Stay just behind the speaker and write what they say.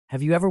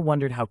Have you ever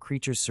wondered how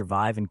creatures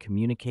survive and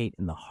communicate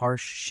in the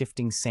harsh,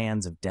 shifting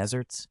sands of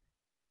deserts?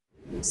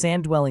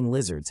 Sand-dwelling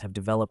lizards have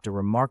developed a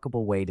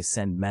remarkable way to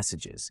send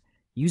messages,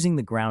 using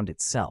the ground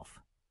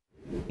itself.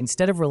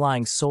 Instead of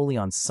relying solely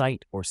on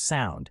sight or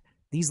sound,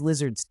 these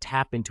lizards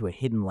tap into a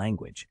hidden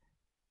language: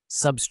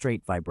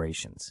 substrate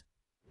vibrations.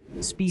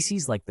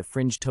 Species like the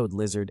fringe-toed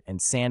lizard and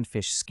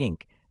sandfish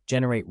skink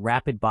generate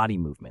rapid body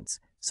movements,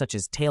 such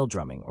as tail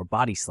drumming or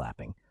body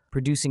slapping,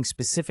 producing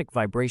specific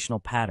vibrational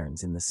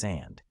patterns in the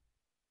sand.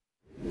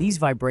 These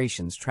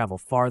vibrations travel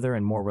farther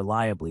and more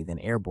reliably than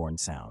airborne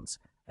sounds,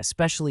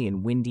 especially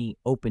in windy,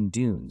 open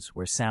dunes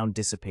where sound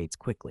dissipates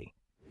quickly.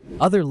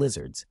 Other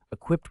lizards,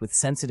 equipped with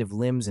sensitive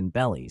limbs and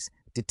bellies,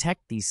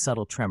 detect these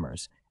subtle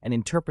tremors and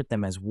interpret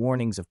them as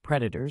warnings of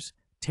predators,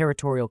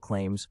 territorial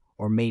claims,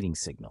 or mating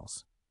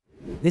signals.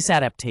 This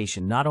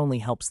adaptation not only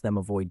helps them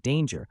avoid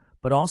danger,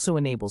 but also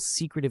enables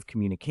secretive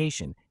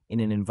communication in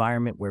an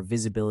environment where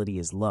visibility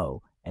is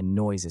low and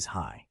noise is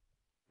high.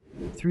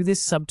 Through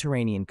this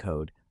subterranean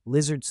code,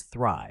 lizards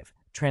thrive,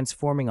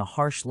 transforming a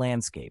harsh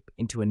landscape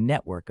into a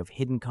network of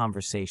hidden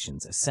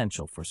conversations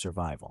essential for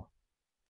survival.